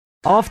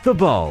Off the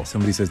ball.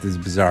 Somebody says this is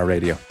bizarre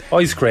radio.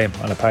 Ice cream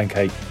on a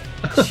pancake.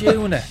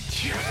 Tuna.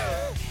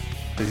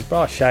 He's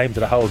brought shame to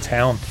the whole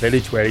town,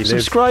 village where he lives.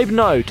 Subscribe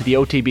now to the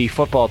OTB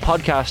Football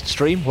Podcast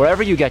stream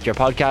wherever you get your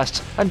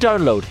podcasts and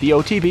download the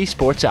OTB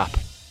Sports app.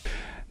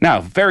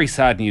 Now, very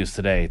sad news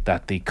today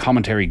that the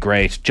commentary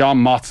great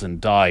John Motson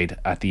died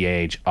at the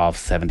age of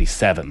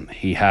 77.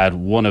 He had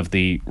one of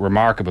the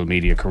remarkable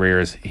media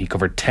careers. He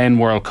covered 10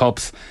 World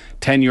Cups,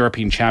 10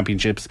 European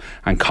Championships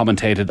and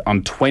commentated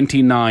on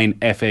 29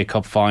 FA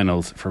Cup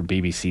finals for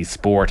BBC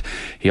Sport.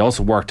 He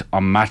also worked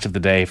on Match of the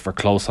Day for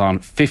close on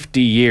 50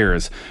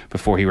 years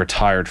before he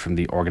retired from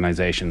the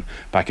organisation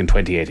back in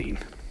 2018.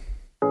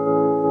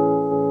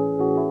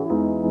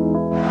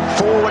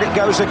 Forward it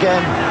goes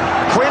again.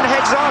 Quinn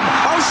heads on.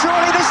 Oh,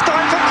 surely this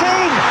time for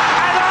Keane.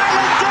 And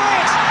Ireland do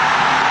it.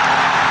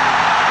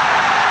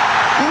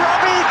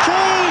 Robbie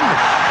Keane,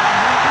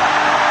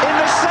 in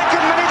the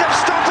second minute of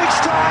stoppage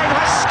time,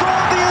 has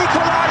scored the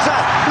equaliser.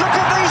 Look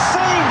at these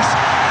scenes.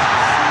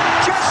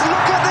 Just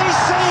look at these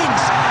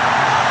scenes.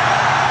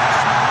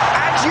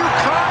 And you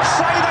can't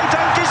say they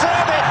don't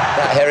deserve it.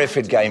 That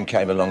Hereford game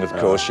came along, of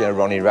course, you know,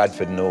 Ronnie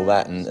Radford and all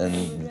that,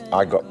 and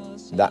I got...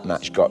 That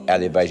match got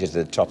elevated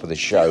to the top of the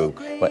show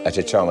at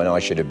a time when I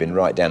should have been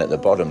right down at the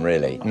bottom,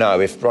 really. No,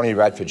 if Ronnie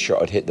Radford's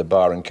shot had hit the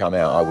bar and come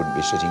out, I wouldn't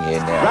be sitting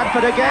here now.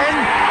 Radford again.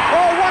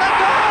 Oh, what a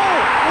goal!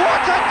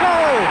 What a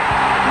goal!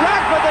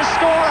 Radford the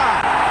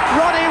scorer.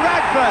 Ronnie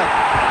Radford.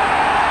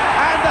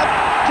 And the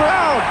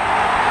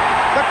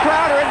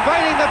crowd are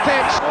invading the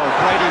pitch. Oh,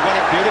 Brady won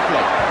it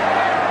beautifully.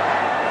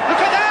 Look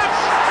at that!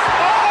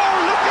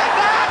 Oh, look at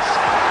that!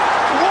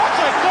 What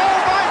a goal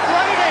by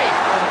Brady!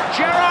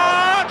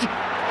 Gerrard!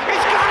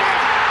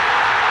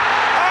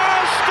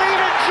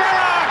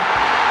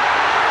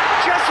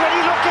 When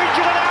he looked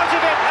into and out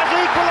of it, has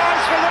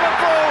equalised for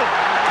Liverpool.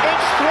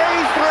 It's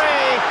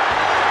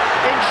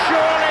 3-3 in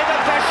surely the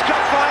best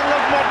cup final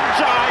of modern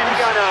times.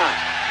 Tigana,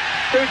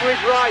 through to his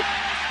right,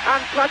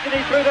 and Platini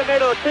through the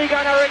middle.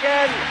 Tigana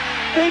again.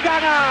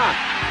 Tigana,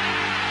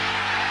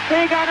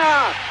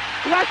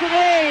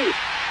 Platini,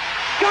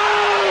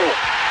 goal!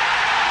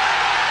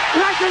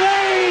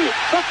 Platini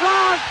for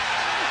France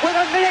with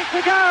a minute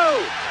to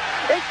go.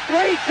 It's 3-2.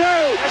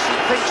 Messi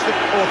thinks that,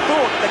 or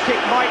thought the kick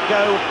might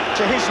go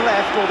to his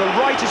left or the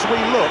right as we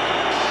look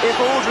if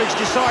Aldridge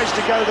decides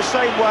to go the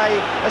same way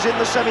as in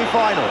the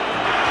semi-final.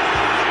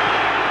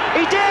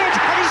 He did,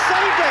 and he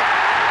saved it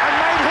and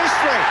made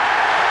history.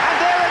 And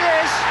there it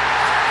is.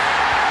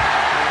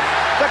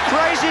 The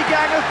crazy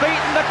gang have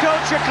beaten the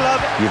Culture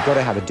Club. You've got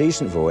to have a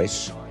decent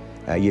voice.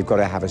 You've got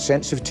to have a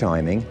sense of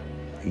timing.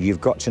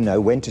 You've got to know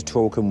when to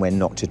talk and when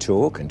not to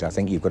talk. And I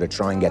think you've got to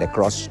try and get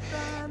across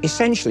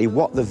essentially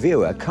what the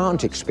viewer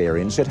can't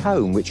experience at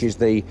home, which is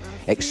the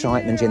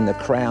excitement in the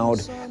crowd,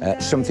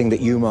 something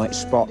that you might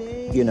spot,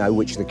 you know,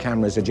 which the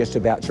cameras are just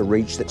about to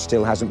reach that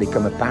still hasn't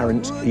become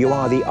apparent. You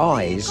are the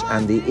eyes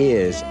and the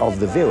ears of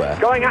the viewer.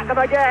 Going at them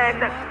again.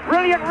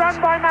 Brilliant run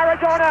by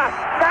Maradona.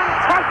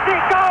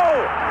 Fantastic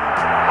goal.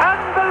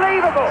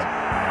 Unbelievable.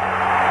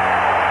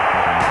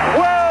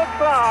 World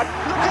class.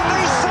 Look at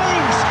these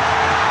scenes.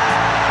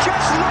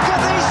 Just look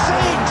at these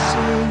scenes.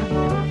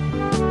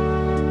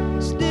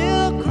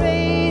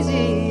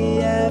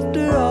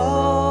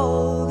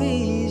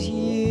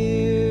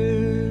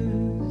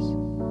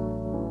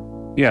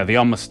 Yeah, the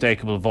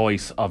unmistakable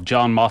voice of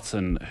John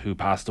Motson, who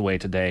passed away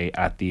today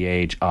at the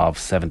age of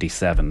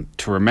 77.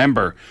 To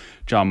remember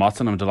John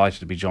Motson, I'm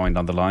delighted to be joined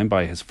on the line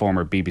by his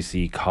former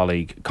BBC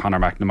colleague, Conor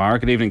McNamara.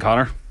 Good evening,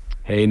 Conor.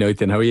 Hey,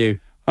 Nathan, how are you?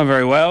 I'm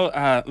very well.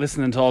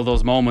 Listening to all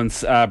those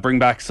moments bring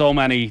back so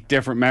many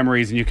different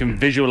memories, and you can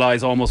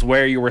visualise almost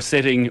where you were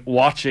sitting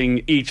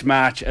watching each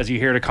match as you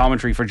hear the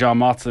commentary for John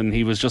Motson.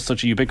 He was just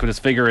such a ubiquitous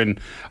figure in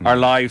our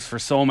lives for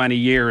so many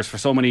years, for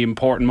so many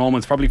important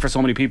moments, probably for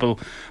so many people,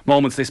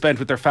 moments they spent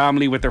with their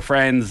family, with their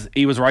friends.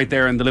 He was right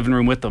there in the living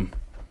room with them.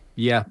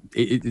 Yeah,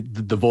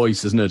 the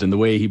voice, isn't it? And the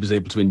way he was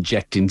able to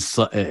inject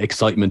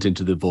excitement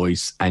into the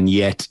voice, and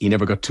yet he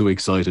never got too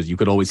excited. You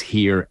could always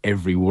hear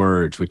every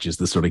word, which is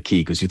the sort of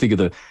key, because you think of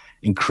the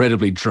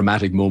incredibly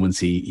dramatic moments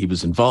he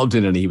was involved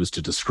in and he was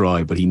to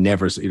describe, but he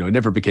never,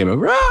 never became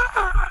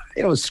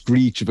a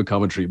screech of a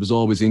commentary. It was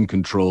always in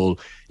control.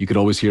 You could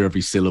always hear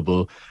every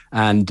syllable.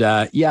 And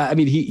I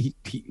mean, he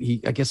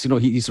I guess,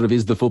 he sort of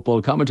is the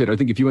football commentator. I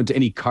think if you went to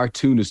any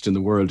cartoonist in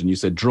the world and you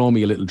said, draw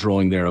me a little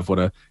drawing there of what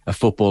a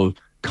football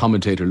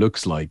commentator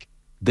looks like,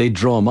 they'd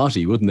draw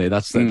Motti, wouldn't they?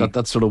 That's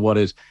sort of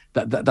what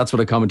that's what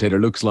a commentator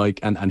looks like,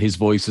 and his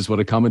voice is what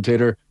a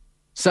commentator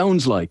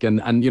sounds like.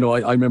 And I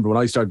remember when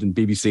I started in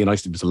BBC, and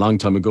it was a long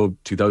time ago,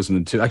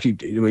 2002. Actually,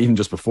 even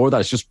just before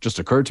that, it's just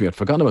occurred to me. I'd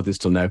forgotten about this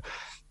till now.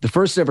 The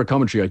first ever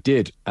commentary I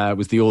did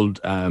was the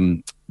old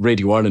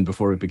Radio Ireland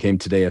before it became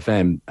Today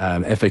FM,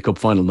 FA Cup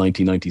final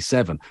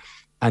 1997.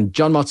 And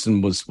John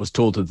Motson was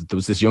told that there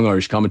was this young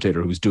Irish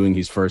commentator who was doing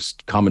his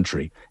first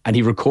commentary, and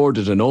he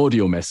recorded an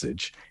audio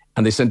message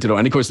And they sent it over.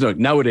 And of course,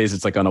 nowadays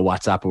it's like on a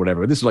WhatsApp or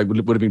whatever. This would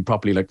have been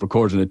properly like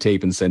recorded on a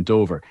tape and sent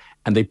over.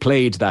 And they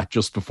played that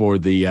just before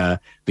the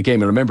game.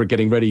 And I remember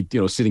getting ready,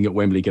 sitting at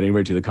Wembley, getting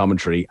ready to the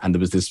commentary. And there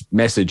was this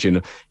message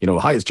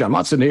hi, it's John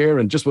Motson here.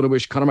 And just want to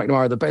wish Conor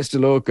McNamara the best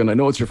of luck. And I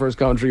know it's your first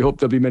commentary. Hope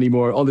there'll be many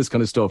more. All this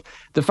kind of stuff.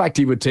 The fact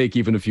he would take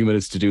even a few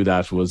minutes to do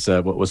that was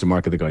a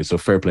mark of the guy. So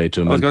fair play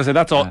to him. I was going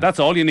to say, that's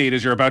all you need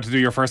is you're about to do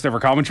your first ever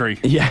commentary.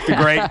 Yeah.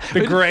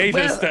 The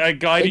greatest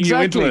guiding you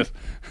into it.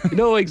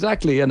 No,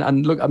 exactly.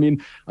 And look, I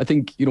mean, I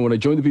think, when I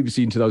joined the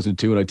BBC in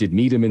 2002 and I did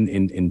meet him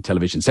in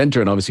Television Centre,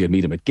 and obviously I'd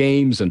meet him at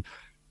games,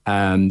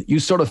 and you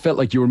sort of felt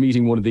like you were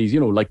meeting one of these,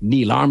 like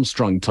Neil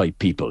Armstrong type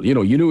people. You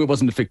knew it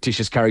wasn't a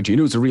fictitious character. You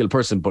knew it was a real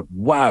person, but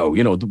wow,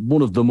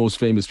 one of the most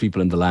famous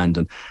people in the land.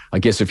 And I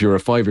guess if you're a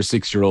 5 or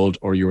 6 year old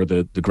or you were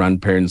the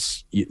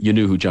grandparents, you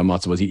knew who John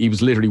Motson was. He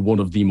was literally one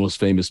of the most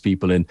famous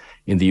people in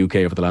the UK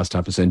over the last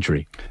half a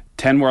century.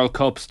 10 World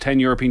Cups, 10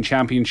 European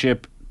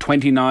Championship,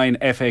 29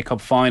 FA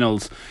Cup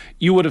finals.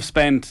 You would have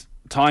spent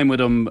time with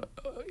him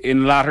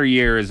in latter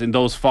years in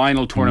those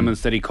final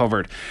tournaments that he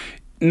covered.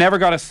 Never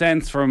got a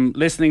sense from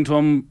listening to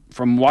him,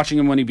 from watching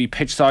him when he'd be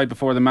pitch side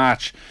before the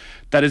match,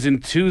 that his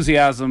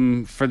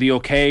enthusiasm for the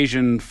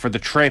occasion, for the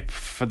trip,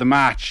 for the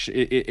match,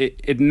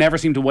 it never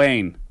seemed to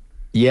wane.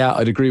 Yeah,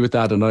 I'd agree with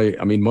that. And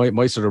I mean,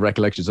 my sort of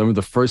recollections, I remember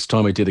the first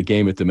time I did a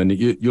game with them, and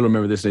you'll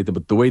remember this, Nathan,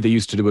 but the way they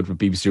used to do it with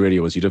BBC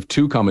Radio was you'd have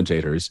 2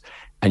 commentators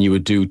and you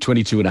would do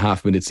 22 and a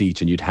half minutes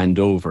each and you'd hand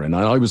over. And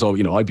I was all,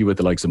 I'd be with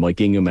the likes of Mike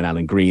Ingham and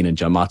Alan Green and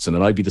John Motson,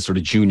 and I'd be the sort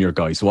of junior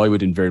guy. So I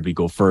would invariably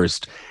go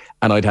first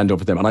and I'd hand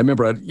over to them. And I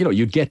remember,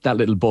 you'd get that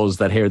little buzz,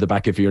 that hair at the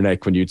back of your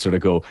neck when you'd sort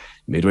of go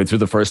midway through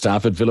the first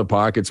half at Villa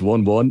Park, it's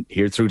 1-1.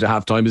 Here through to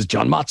halftime is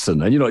John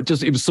Motson. And,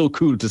 it was so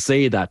cool to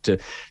say that,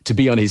 to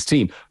be on his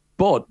team.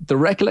 But the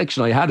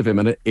recollection I had of him,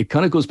 and it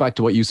kind of goes back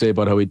to what you say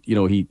about how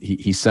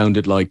he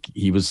sounded like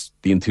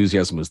the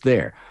enthusiasm was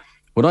there.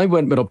 When I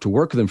went up to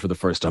work with him for the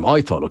first time,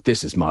 I thought, look,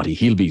 this is Motty.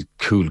 He'll be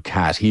cool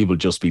cat. He will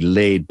just be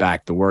laid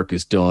back. The work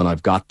is done.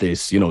 I've got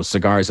this,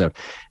 cigars out.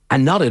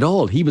 And not at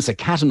all. He was a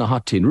cat on a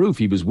hot tin roof.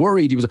 He was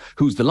worried. He was,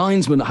 who's the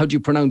linesman? How do you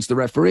pronounce the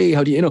referee?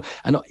 How do you,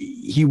 And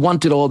he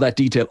wanted all that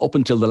detail up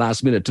until the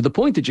last minute, to the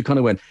point that you kind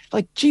of went,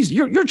 like, geez,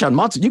 you're John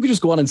Motson. You could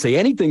just go on and say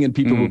anything and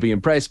people will be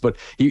impressed. But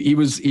he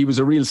was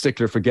a real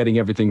stickler for getting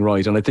everything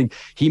right. And I think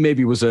he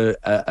maybe was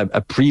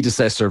a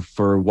predecessor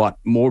for what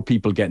more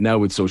people get now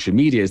with social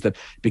media, is that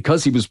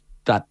because he was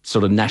that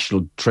sort of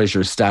national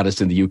treasure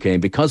status in the UK,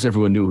 and because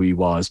everyone knew who he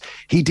was,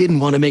 he didn't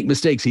want to make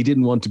mistakes. He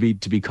didn't want to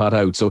be caught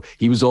out. So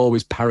he was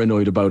always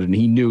paranoid about it, and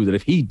he knew that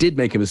if he did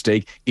make a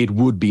mistake, it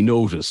would be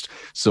noticed.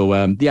 So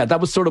that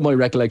was sort of my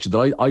recollection,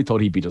 that I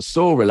thought he'd be just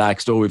so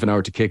relaxed, we have an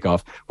hour to kick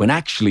off, when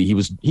actually he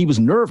was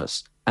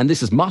nervous. And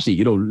this is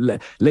Motty,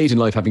 late in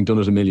life, having done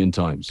it a million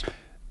times.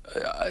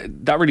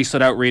 That really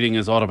stood out reading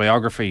his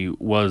autobiography,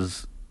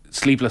 was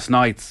sleepless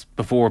nights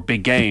before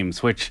big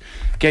games, which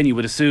again you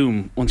would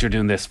assume once you're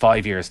doing this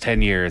 5 years,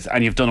 10 years,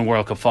 and you've done a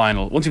World Cup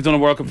final, once you've done a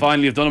World Cup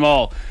final, you've done them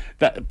all.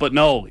 But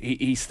no,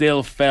 he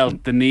still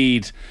felt the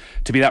need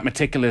to be that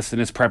meticulous in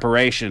his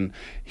preparation.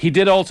 He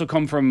did also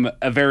come from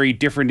a very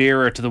different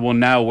era to the one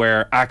now,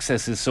 where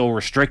access is so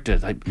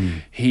restricted.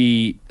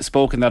 He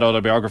spoke in that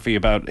autobiography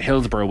about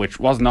Hillsborough, which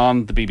wasn't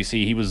on the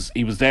BBC. He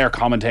was there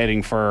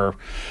commentating for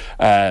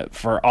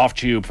Off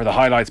Tube, for the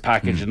highlights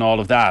package and all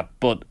of that.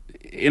 But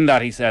in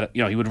that, he said,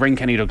 he would ring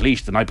Kenny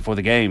Dalglish the night before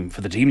the game for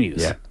the team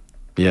news.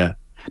 Yeah.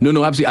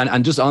 No, absolutely.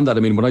 And just on that,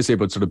 I mean, when I say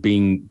about sort of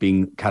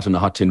being cat on a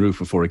hot tin roof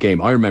before a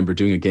game, I remember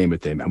doing a game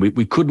with him, and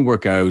we couldn't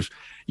work out,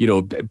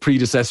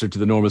 predecessor to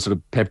the normal sort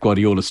of Pep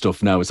Guardiola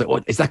stuff now. It's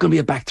like, is that going to be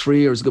a back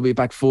 3, or is it going to be a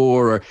back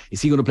 4, or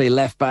is he going to play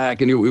left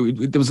back? And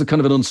there was a kind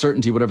of an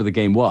uncertainty, whatever the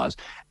game was.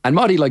 And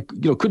Motty,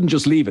 couldn't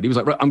just leave it. He was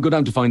like, right, I'm going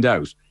down to find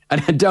out.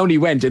 And down he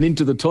went and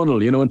into the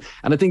tunnel, and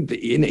I think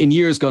in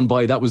years gone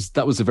by, that was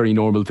a very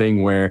normal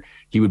thing, where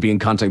he would be in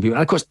contact with people.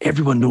 And of course,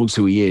 everyone knows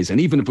who he is. And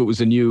even if it was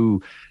a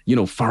new,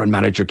 foreign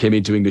manager came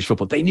into English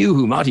football, they knew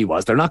who Motty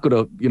was. They're not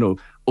going to,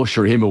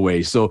 usher him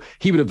away. So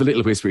he would have the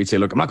little whisper. He'd say,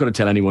 look, I'm not going to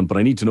tell anyone, but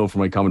I need to know for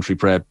my commentary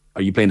prep,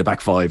 are you playing the back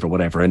 5 or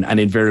whatever? And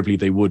invariably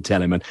they would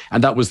tell him.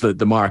 And that was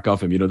the mark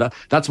of him.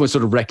 That's my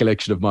sort of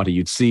recollection of Motty.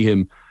 You'd see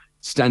him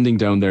standing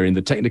down there in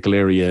the technical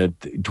area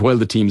while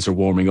the teams are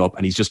warming up,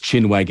 and he's just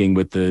chin wagging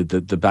with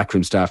the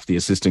backroom staff, the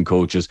assistant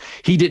coaches.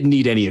 He didn't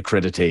need any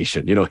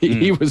accreditation.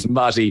 He was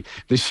Motty.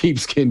 The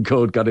sheepskin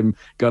coat got him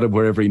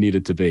wherever he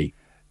needed to be.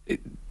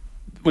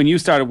 When you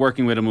started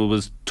working with him, it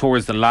was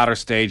towards the latter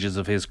stages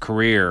of his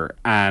career,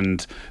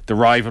 and the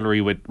rivalry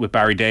with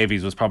Barry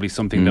Davies was probably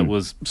something that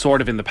was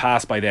sort of in the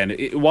past by then.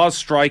 It was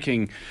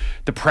striking,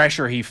 the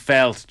pressure he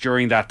felt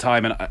during that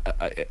time, and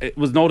it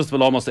was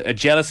noticeable, almost a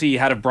jealousy he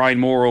had of Brian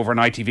Moore over on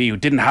ITV, who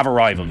didn't have a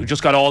rival, who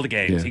just got all the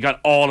games. Yeah. He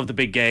got all of the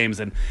big games,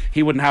 and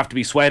he wouldn't have to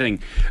be sweating.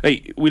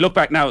 We look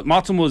back now,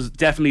 Motson was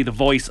definitely the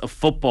voice of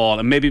football,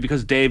 and maybe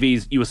because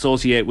Davies you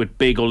associate with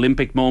big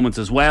Olympic moments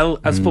as well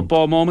as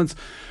football moments,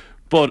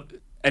 but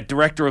a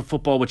director of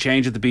football would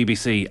change at the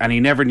BBC, and he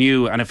never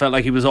knew, and it felt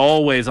like he was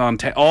always on,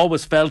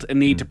 always felt a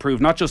need to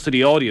prove, not just to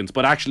the audience,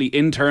 but actually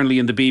internally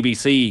in the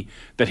BBC,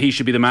 that he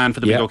should be the man for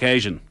the big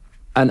occasion.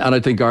 And I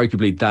think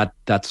arguably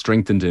that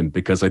strengthened him,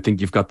 because I think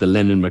you've got the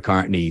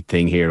Lennon-McCartney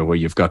thing here, where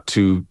you've got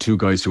two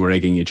guys who are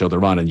egging each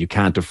other on, and you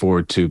can't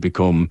afford to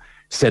become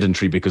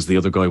sedentary because the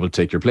other guy will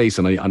take your place.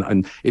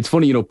 And it's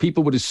funny, you know,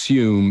 people would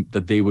assume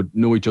that they would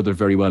know each other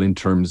very well in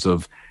terms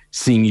of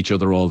seeing each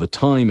other all the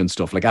time and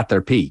stuff, like at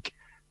their peak.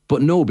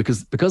 But no,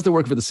 because they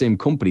work for the same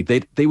company,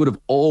 they would have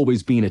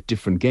always been at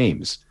different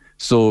games.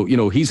 So, you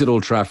know, he's at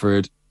Old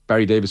Trafford,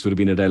 Barry Davis would have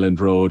been at Elland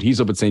Road,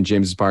 he's up at St.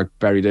 James's Park,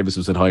 Barry Davis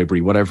was at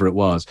Highbury, whatever it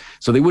was.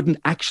 So they wouldn't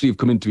actually have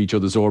come into each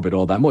other's orbit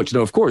all that much.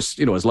 Now, of course,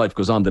 you know, as life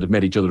goes on, they'd have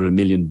met each other at a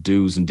million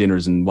do's and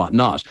dinners and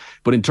whatnot.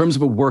 But in terms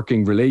of a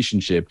working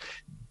relationship,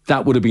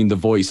 that would have been the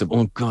voice of,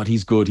 oh God,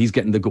 he's good, he's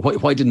getting the good.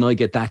 Why didn't I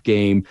get that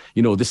game?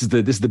 You know, this is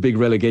the big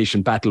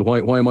relegation battle.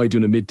 Why am I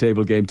doing a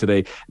mid-table game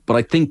today? But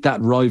I think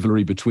that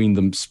rivalry between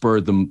them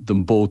spurred them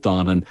both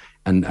on,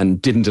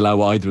 and didn't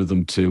allow either of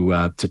them to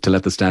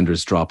let the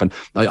standards drop. And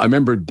I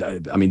remember,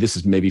 I mean, this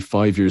is maybe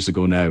 5 years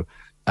ago now,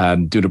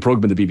 doing a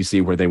program in the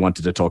BBC where they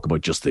wanted to talk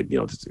about just the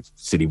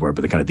silly word,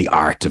 but the kind of the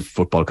art of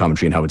football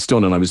commentary and how it's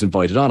done. And I was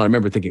invited on. I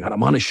remember thinking,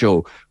 I'm on a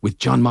show with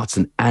John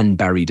Motson and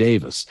Barry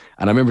Davis.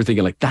 And I remember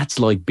thinking, like, that's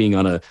like being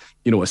on a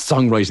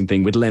songwriting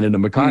thing with Lennon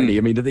and McCartney.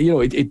 I mean,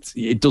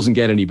 it doesn't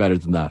get any better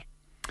than that.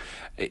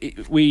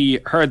 We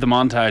heard the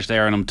montage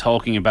there, and I'm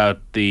talking about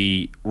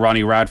the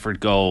Ronnie Radford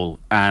goal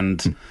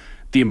and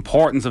the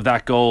importance of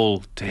that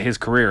goal to his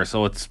career.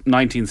 So it's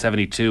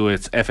 1972,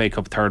 it's FA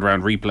Cup third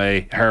round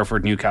replay,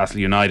 Hereford, Newcastle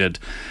United,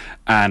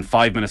 and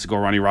 5 minutes ago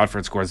Ronnie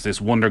Radford scores this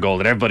wonder goal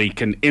that everybody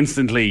can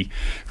instantly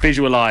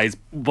visualise,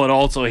 but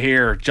also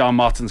hear John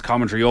Motson's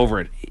commentary over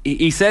it.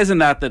 He says in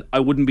that I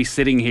wouldn't be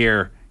sitting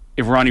here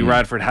if Ronnie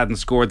Radford hadn't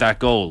scored that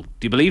goal.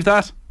 Do you believe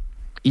that?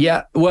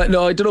 Yeah, well,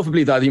 no, I don't know if I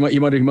believe that. He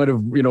might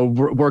have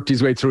worked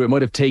his way through it. It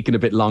might have taken a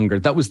bit longer.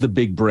 That was the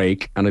big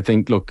break. And I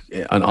think, look,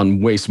 on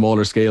way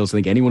smaller scales, I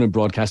think anyone in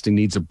broadcasting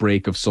needs a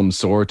break of some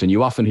sort. And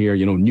you often hear,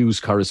 news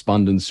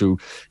correspondents who,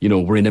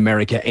 were in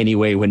America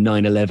anyway when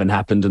 9/11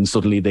 happened, and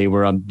suddenly they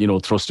were,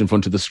 thrust in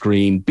front of the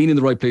screen. Being in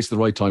the right place at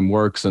the right time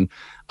works. And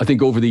I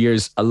think over the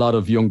years, a lot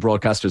of young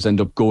broadcasters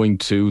end up going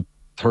to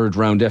third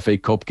round FA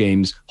Cup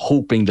games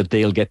hoping that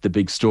they'll get the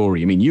big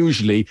story. I mean,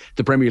 usually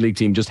the Premier League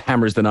team just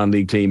hammers the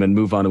non-league team and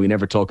move on, and we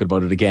never talk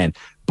about it again.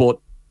 But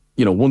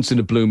once in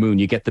a blue moon,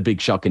 you get the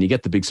big shock and you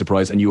get the big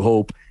surprise, and you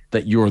hope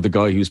that you're the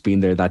guy who's been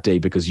there that day,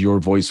 because your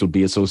voice will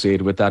be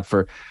associated with that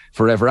for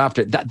forever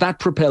after. That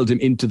propelled him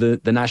into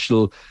the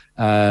national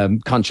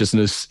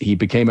consciousness. He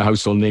became a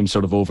household name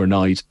sort of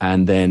overnight.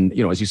 And then,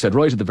 as you said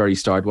right at the very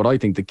start, what I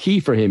think the key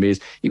for him is,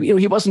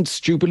 he wasn't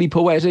stupidly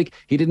poetic.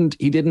 He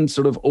didn't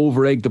sort of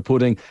over egg the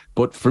pudding.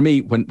 But for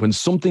me, when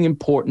something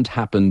important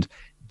happened,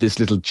 this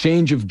little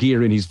change of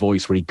gear in his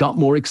voice where he got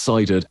more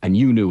excited, and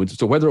you knew. And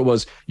so whether it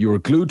was you were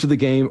glued to the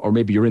game, or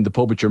maybe you're in the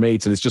pub with your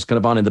mates and it's just kind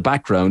of on in the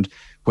background,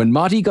 when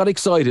Motty got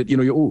excited,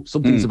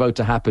 something's about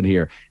to happen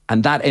here.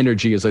 And that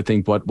energy is, I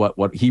think,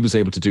 what he was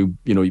able to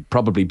do,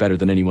 probably better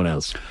than anyone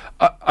else.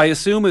 I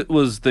assume it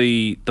was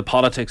the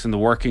politics and the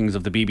workings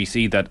of the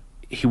BBC that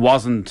he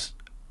wasn't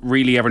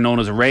really ever known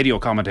as a radio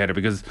commentator,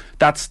 because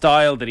that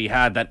style that he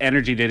had, that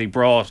energy that he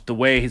brought, the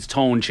way his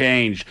tone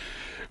changed,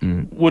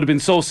 would have been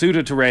so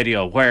suited to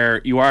radio,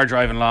 where you are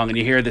driving along and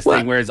you hear this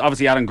thing, whereas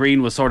obviously Alan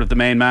Green was sort of the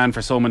main man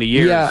for so many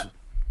years.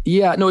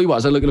 Yeah, no, he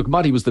was. Look,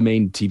 Motty was the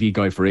main TV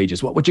guy for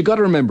ages. What you got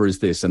to remember is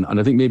this, and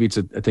I think maybe it's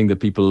a thing that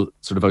people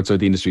sort of outside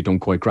the industry don't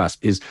quite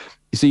grasp, is,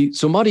 you see,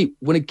 so Motty,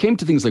 when it came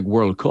to things like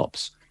World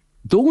Cups,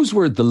 those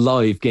were the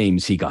live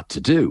games he got to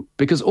do.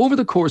 Because over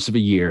the course of a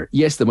year,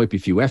 yes, there might be a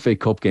few FA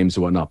Cup games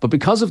or whatnot, but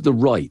because of the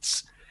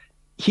rights,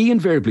 he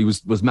invariably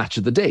was match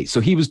of the day. So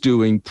he was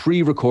doing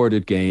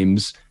pre-recorded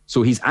games.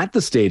 So he's at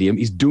the stadium,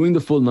 he's doing the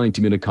full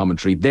 90-minute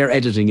commentary, they're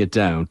editing it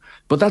down.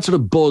 But that sort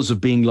of buzz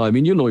of being live, I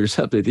mean, you know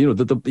yourself, that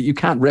you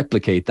can't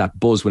replicate that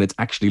buzz when it's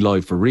actually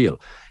live for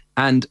real.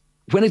 And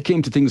when it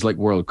came to things like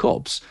World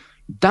Cups,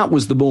 that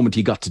was the moment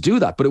he got to do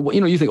that. But,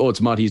 you think,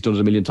 it's Motty, he's done it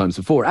a million times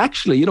before.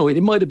 Actually,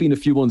 it might have been a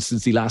few months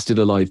since he last did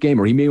a live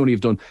game, or he may only have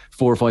done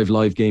 4 or 5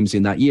 live games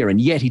in that year. And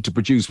yet he had to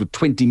produce with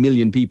 20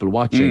 million people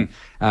watching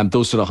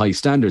those sort of high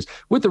standards.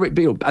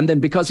 And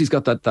then because he's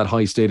got that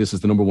high status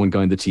as the number one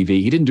guy on the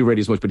TV, he didn't do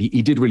radio as much, but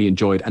he did really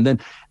enjoy it. And then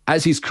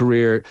as his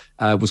career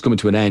was coming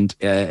to an end,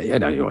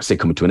 I say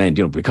coming to an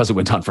end, because it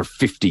went on for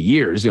 50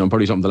 years,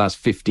 probably something the last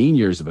 15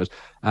 years of it,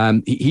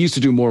 he used to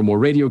do more and more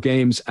radio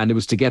games, and it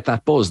was to get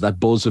that buzz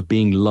of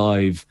being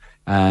live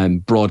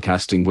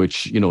broadcasting,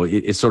 which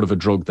is sort of a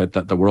drug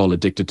that we're all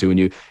addicted to,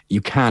 and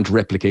you can't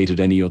replicate it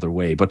any other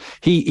way. But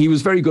he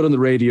was very good on the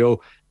radio,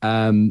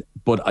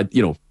 But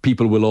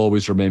people will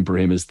always remember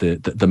him as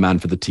the man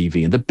for the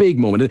TV and the big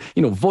moment.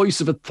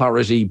 Voice of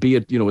authority, be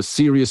it a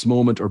serious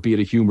moment or be it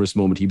a humorous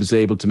moment. He was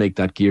able to make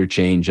that gear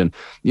change. And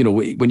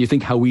when you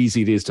think how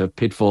easy it is to have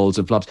pitfalls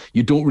and flops,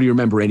 you don't really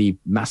remember any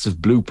massive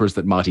bloopers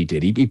that Matty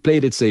did. He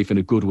played it safe in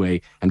a good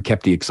way and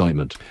kept the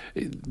excitement.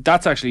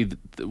 That's actually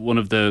one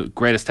of the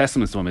greatest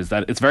testaments to him, is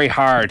that it's very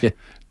hard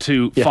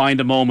to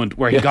find a moment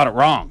where he got it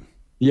wrong.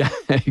 Yeah,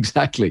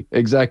 exactly.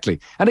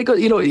 And it got,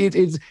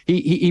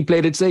 he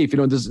played it safe.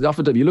 There's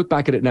often you look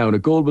back at it now and a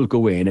goal will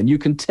go in and you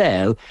can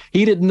tell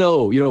he didn't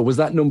know, was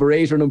that number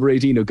 8 or number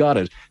 18 who got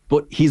it?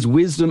 But his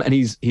wisdom and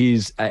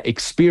his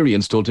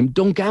experience told him,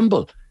 don't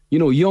gamble.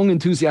 Young,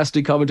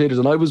 enthusiastic commentators,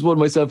 and I was one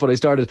myself when I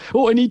started.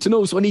 Oh, I need to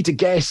know, so I need to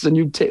guess.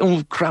 And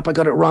oh crap, I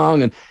got it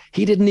wrong. And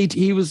he didn't need.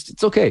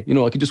 It's okay.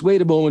 I can just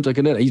wait a moment. He's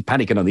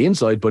panicking on the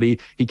inside, but he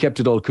kept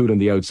it all cool on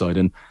the outside.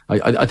 And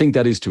I think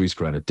that is to his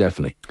credit,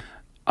 definitely.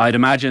 I'd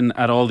imagine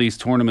at all these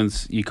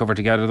tournaments you covered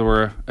together, there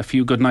were a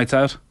few good nights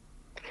out.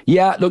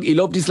 Yeah, look, he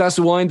loved his glass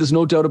of wine. There's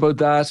no doubt about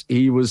that.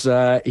 He was.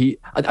 I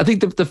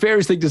think the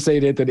fairest thing to say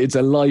that it's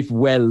a life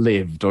well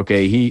lived.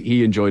 Okay,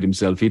 he enjoyed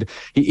himself. He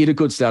had a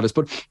good status.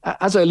 But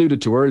as I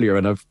alluded to earlier,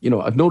 and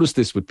I've noticed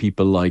this with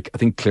people like, I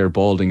think Claire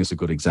Balding is a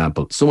good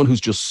example. Someone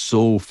who's just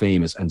so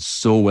famous and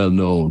so well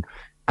known.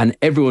 And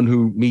everyone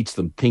who meets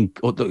them think,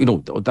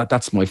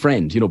 that's my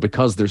friend,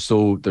 because they're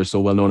so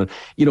well known. And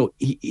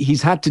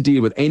he's had to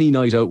deal with any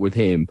night out with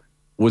him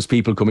was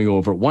people coming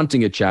over, wanting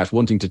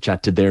to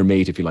chat to their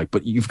mate, if you like.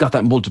 But you've got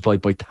that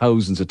multiplied by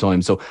thousands of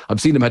times. So I've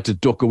seen him had to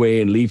duck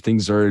away and leave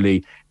things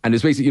early. And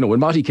it's basically, when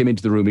Matty came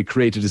into the room, he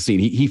created a scene.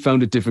 He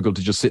found it difficult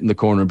to just sit in the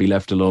corner and be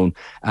left alone.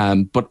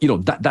 But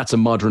that's a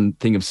modern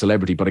thing of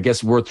celebrity. But I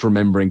guess worth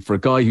remembering for a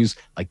guy who's,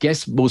 I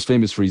guess, most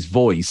famous for his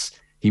voice.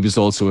 He was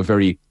also a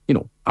very,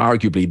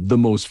 arguably the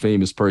most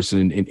famous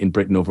person in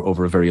Britain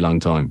over a very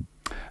long time.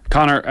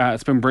 Conor,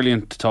 it's been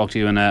brilliant to talk to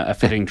you, and a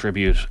fitting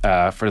tribute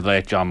for the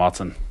late John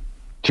Motson.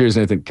 Cheers,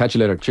 Nathan. Catch you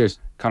later. Cheers.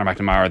 Conor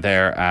McNamara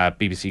there,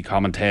 BBC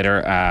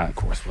commentator, of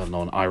course,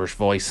 well-known Irish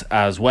voice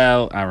as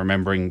well,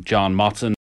 remembering John Motson.